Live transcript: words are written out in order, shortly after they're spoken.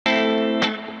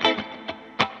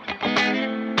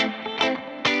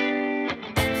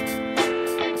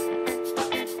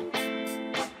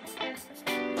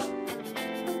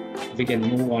we can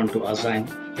move on to assign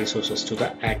resources to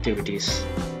the activities.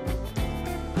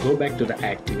 Go back to the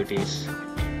activities.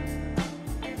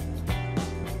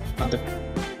 At the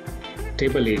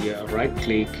table area, right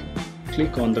click,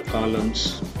 click on the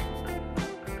columns,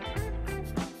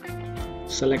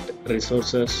 select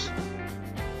resources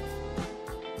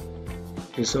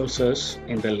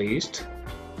in the list,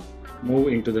 move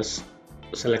into the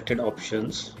selected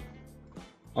options,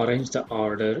 arrange the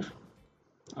order.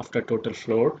 After total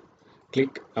float,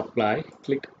 click apply,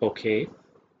 click OK.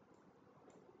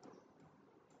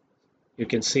 You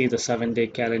can see the 7-day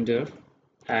calendar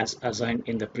as assigned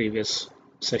in the previous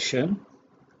session.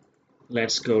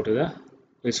 Let's go to the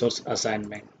resource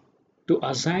assignment. To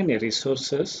assign a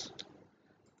resources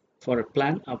for a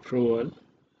plan approval,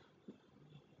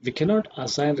 we cannot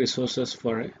assign resources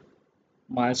for a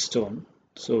milestone.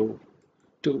 So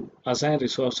to assign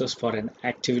resources for an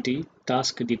activity,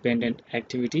 task dependent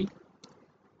activity,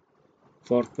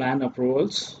 for plan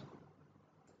approvals,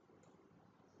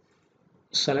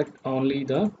 select only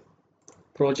the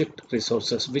project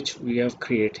resources which we have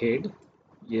created.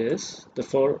 Yes, the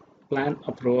for plan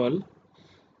approval,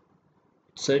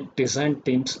 it's a design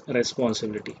team's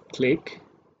responsibility. Click.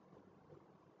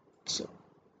 So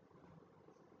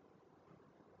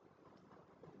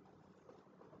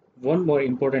one more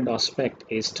important aspect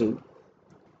is to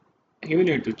you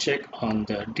need to check on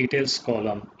the details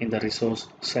column in the resource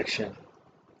section.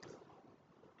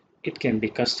 It can be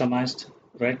customized.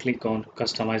 Right click on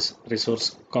customize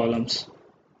resource columns.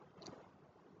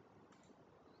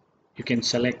 You can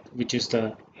select which is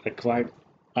the required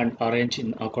and arrange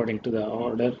in according to the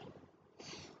order.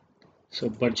 So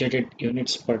budgeted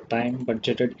units per time,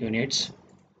 budgeted units,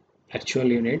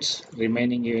 actual units,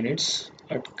 remaining units,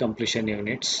 at completion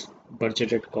units,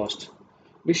 budgeted cost.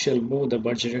 We shall move the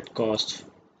budgeted cost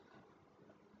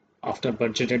after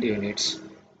budgeted units.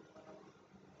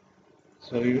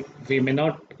 So we may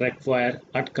not require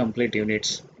at complete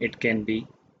units. It can be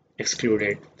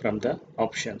excluded from the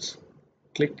options.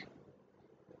 Click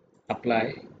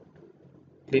apply,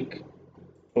 click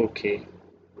OK.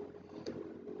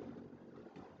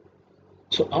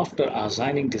 So after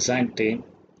assigning design team,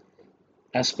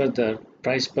 as per the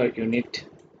price per unit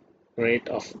rate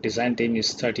of design team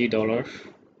is $30,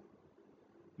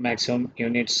 maximum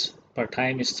units per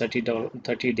time is $30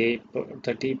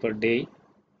 per day.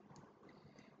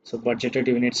 So budgeted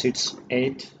units it's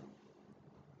 8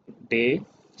 day.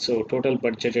 So total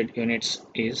budgeted units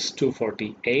is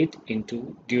 248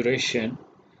 into duration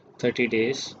 30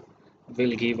 days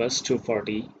will give us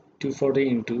 240. 240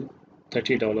 into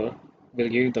 $30 will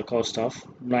give the cost of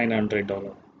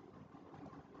 $900.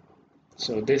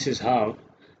 So this is how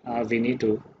we need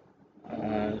to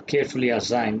carefully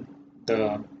assign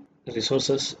the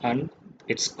resources and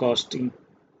its costing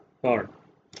part.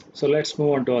 So let's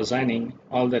move on to assigning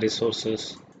all the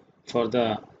resources for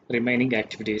the remaining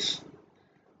activities.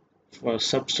 For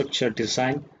substructure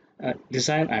design,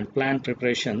 design and plan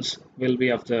preparations will be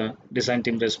of the design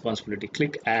team responsibility.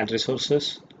 Click add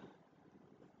resources,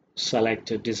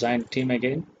 select design team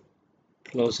again,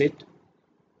 close it,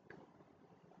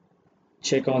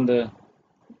 check on the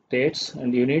dates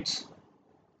and units,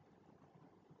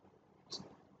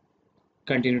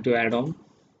 continue to add on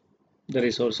the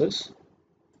resources,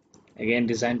 again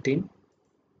design team,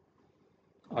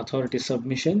 authority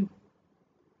submission,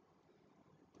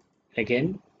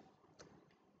 again.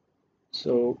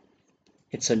 So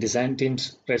it's a design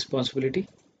team's responsibility.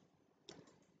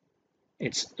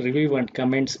 Its review and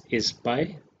comments is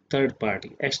by third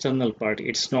party, external party.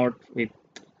 It's not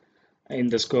in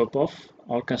the scope of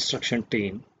our construction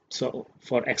team. So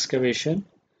for excavation,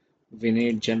 we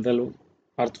need general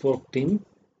earthwork team.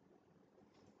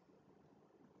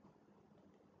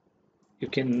 You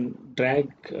can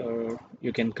drag,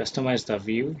 you can customize the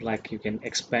view, like you can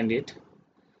expand it.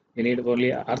 We need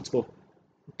only earthwork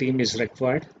team is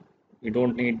required. We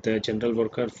don't need the general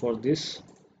worker for this.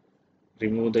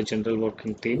 Remove the general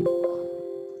working team.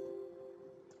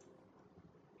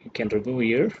 You can remove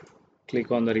here.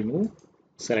 Click on the remove.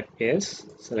 Select yes.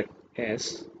 Select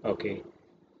yes. Okay.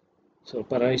 So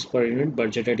price per unit,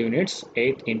 budgeted units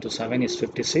 8 into 7 is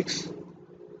 56.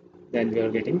 Then we are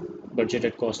getting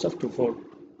budgeted cost of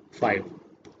 245.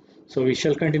 So we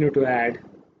shall continue to add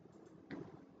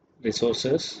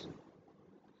resources,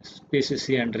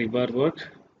 PCC and rebar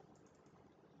work,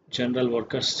 general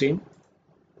workers team,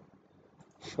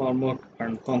 formwork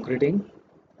and concreting,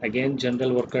 again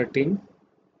general worker team,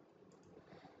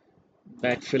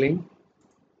 backfilling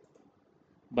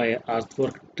by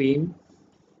earthwork team.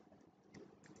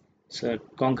 So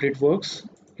concrete works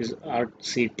is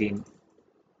RC team.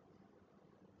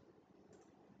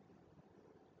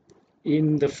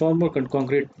 In the formwork and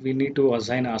concrete, we need to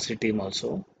assign RC team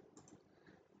also.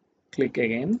 Click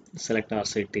again, select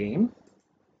RC team.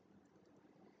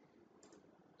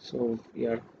 So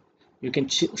here you can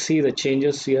see the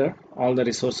changes here. All the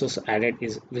resources added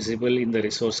is visible in the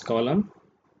resource column.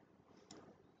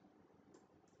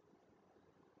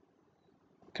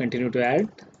 Continue to add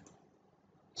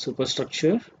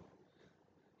superstructure.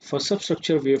 For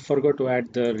substructure, we forgot to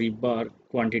add the rebar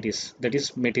quantities, that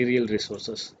is material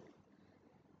resources.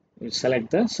 We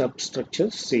select the substructure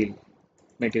steel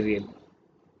material.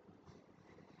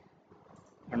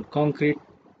 And concrete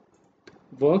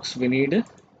works, we need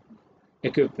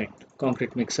equipment,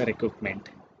 concrete mixer equipment.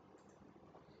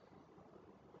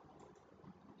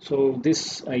 So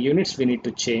this units we need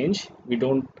to change. We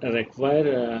don't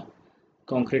require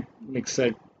concrete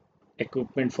mixer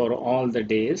equipment for all the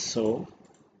days, so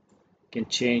can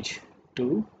change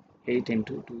to 8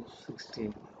 into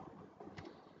 216.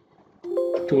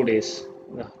 2 days,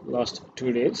 the last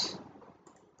 2 days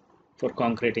for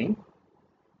concreting.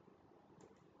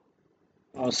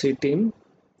 RC team,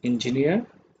 engineer,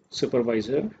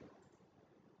 supervisor.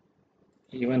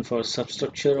 Even for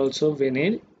substructure also we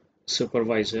need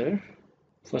supervisor.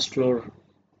 First floor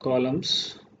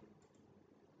columns,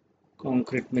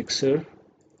 concrete mixer,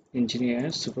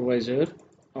 engineer, supervisor,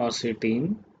 RC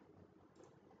team.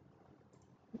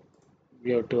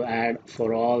 We have to add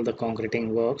for all the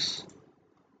concreting works.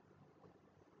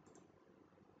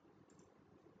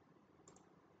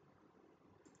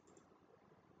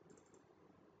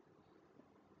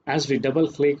 As we double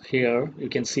click here, you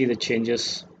can see the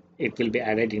changes. It will be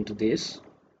added into this.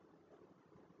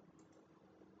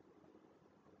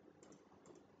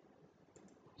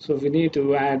 So we need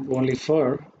to add only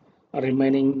for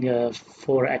remaining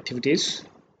 4 activities,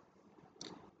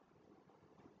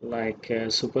 like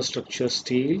superstructure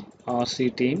steel,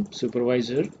 RC team,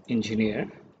 supervisor,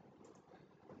 engineer.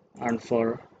 And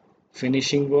for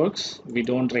finishing works, we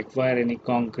don't require any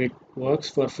concrete works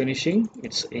for finishing.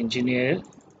 It's engineer,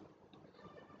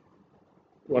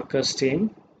 workers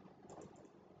team.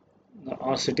 The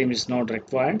RC team is not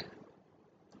required,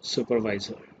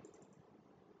 supervisor.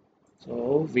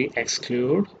 So we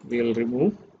exclude, we will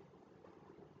remove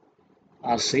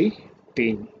RC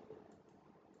team.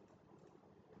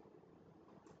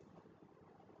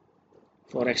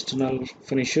 For external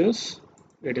finishers,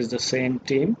 it is the same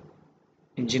team,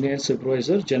 engineer,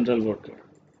 supervisor, general worker.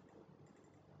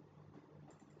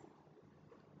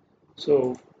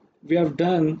 So we have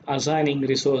done assigning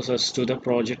resources to the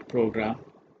project program.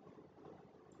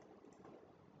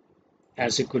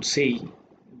 As you could see,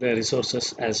 the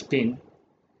resources has been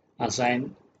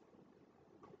assigned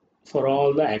for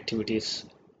all the activities,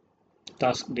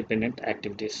 task dependent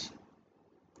activities.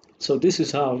 So this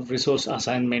is how resource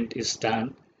assignment is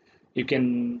done. You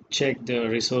can check the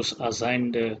resource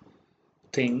assigned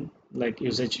thing like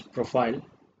usage profile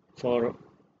for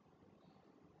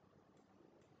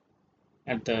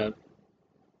at the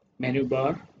menu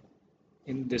bar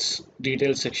in this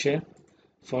detail section.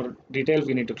 For detail,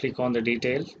 we need to click on the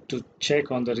detail. To check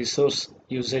on the resource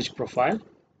usage profile,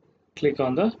 click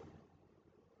on the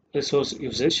resource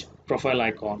usage profile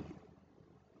icon.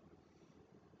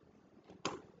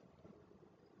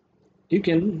 You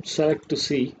can select to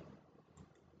see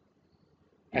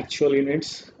actual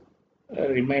units,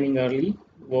 remaining early,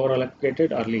 over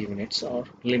allocated early units, or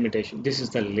limitation. This is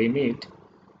the limit.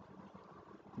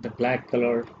 The black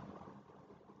colored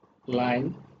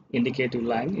line, indicative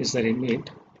line, is the limit.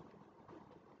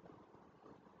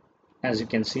 As you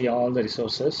can see, all the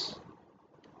resources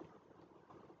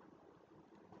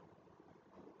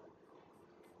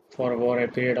for over a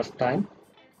period of time.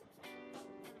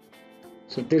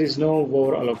 So there is no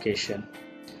over allocation.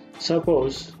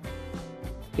 Suppose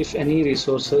if any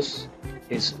resources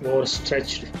is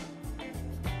overstretched,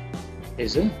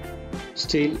 is a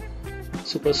steel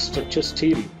superstructure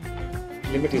steel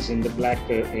limit is in the black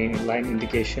line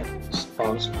indication,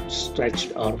 or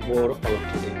stretched or over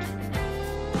allocated.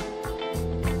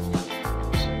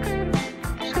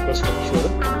 Superstructure.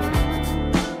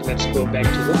 Let's go back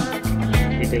to the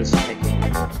details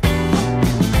again.